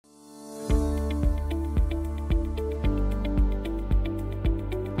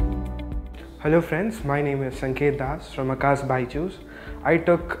Hello friends, my name is Sanket from Aakash BYJU'S. I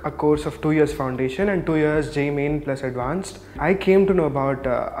took a course of 2 years foundation and 2 years JEE main plus advanced. I came to know about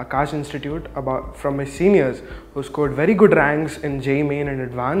Aakash Institute from my seniors who scored very good ranks in JEE main and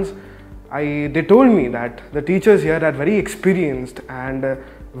advanced. They told me that the teachers here are very experienced and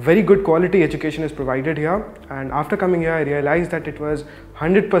very good quality education is provided here. And after coming here, I realized that it was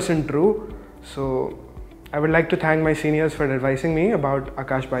 100% true. So I would like to thank my seniors for advising me about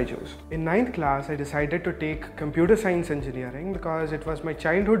Aakash BYJU'S. In 9th class, I decided to take computer science engineering because it was my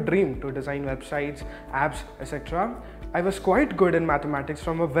childhood dream to design websites, apps, etc. I was quite good in mathematics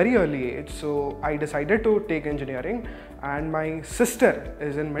from a very early age, so I decided to take engineering, and my sister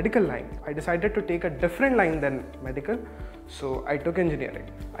is in medical line. I decided to take a different line than medical, so I took engineering.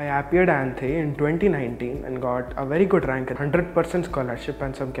 I appeared ANTHE in 2019 and got a very good rank, 100% scholarship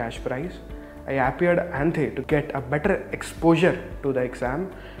and some cash prize. I appeared ANTHE to get a better exposure to the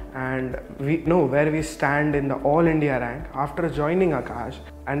exam, and we know where we stand in the All India rank after joining Aakash,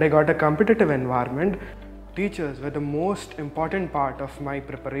 and I got a competitive environment. Teachers were the most important part of my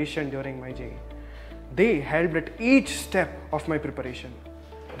preparation during my JEE. They helped at each step of my preparation.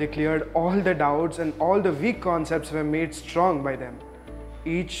 They cleared all the doubts and all the weak concepts were made strong by them.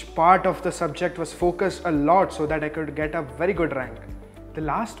 Each part of the subject was focused a lot so that I could get a very good rank. The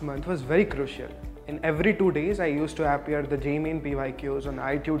last month was very crucial. In every 2 days, I used to appear the JEE main PYQs on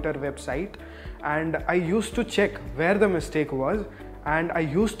iTutor website, and I used to check where the mistake was, and I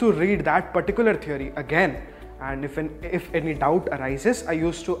used to read that particular theory again. And if any doubt arises, I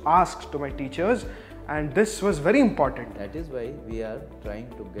used to ask to my teachers, and this was very important. That is why we are trying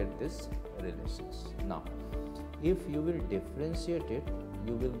to get this relations. Now, if you will differentiate it,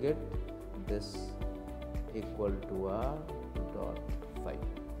 you will get this equal to r dot 5.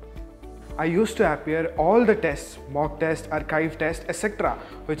 I used to appear all the tests, mock test, archive test, etc.,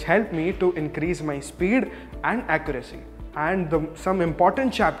 which helped me to increase my speed and accuracy. And some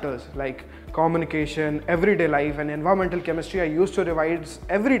important chapters like communication, everyday life and environmental chemistry, I used to revise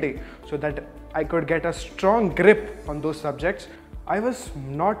every day so that I could get a strong grip on those subjects. I was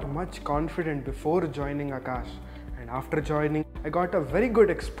not much confident before joining Aakash, and after joining, I got a very good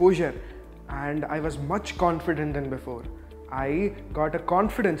exposure and I was much confident than before. I got a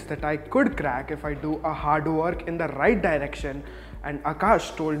confidence that I could crack if I do a hard work in the right direction, and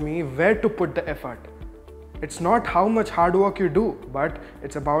Aakash told me where to put the effort. It's not how much hard work you do, but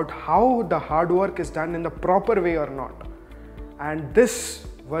it's about how the hard work is done in the proper way or not. And this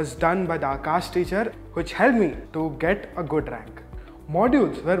was done by the Aakash teacher, which helped me to get a good rank.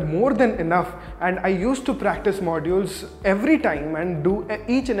 Modules were more than enough, and I used to practice modules every time and do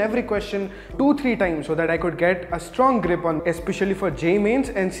each and every question 2-3 times so that I could get a strong grip on, especially for JEE mains.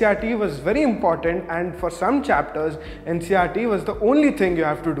 NCERT was very important, and for some chapters NCERT was the only thing you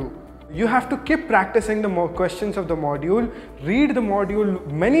have to do. You have to keep practicing the questions of the module, read the module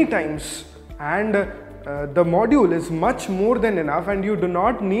many times, and the module is much more than enough, and you do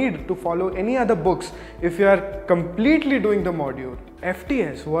not need to follow any other books if you are completely doing the module.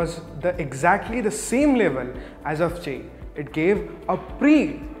 FTS was exactly the same level as of JEE. It gave a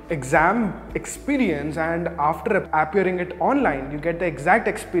pre-exam experience, and after appearing it online, you get the exact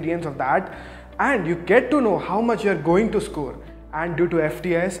experience of that, and you get to know how much you are going to score. And due to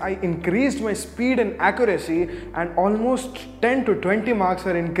FTS, I increased my speed and accuracy, and almost 10 to 20 marks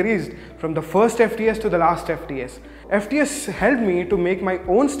were increased from the first FTS to the last FTS. FTS helped me to make my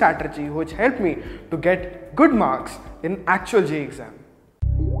own strategy, which helped me to get good marks in actual JEE exam.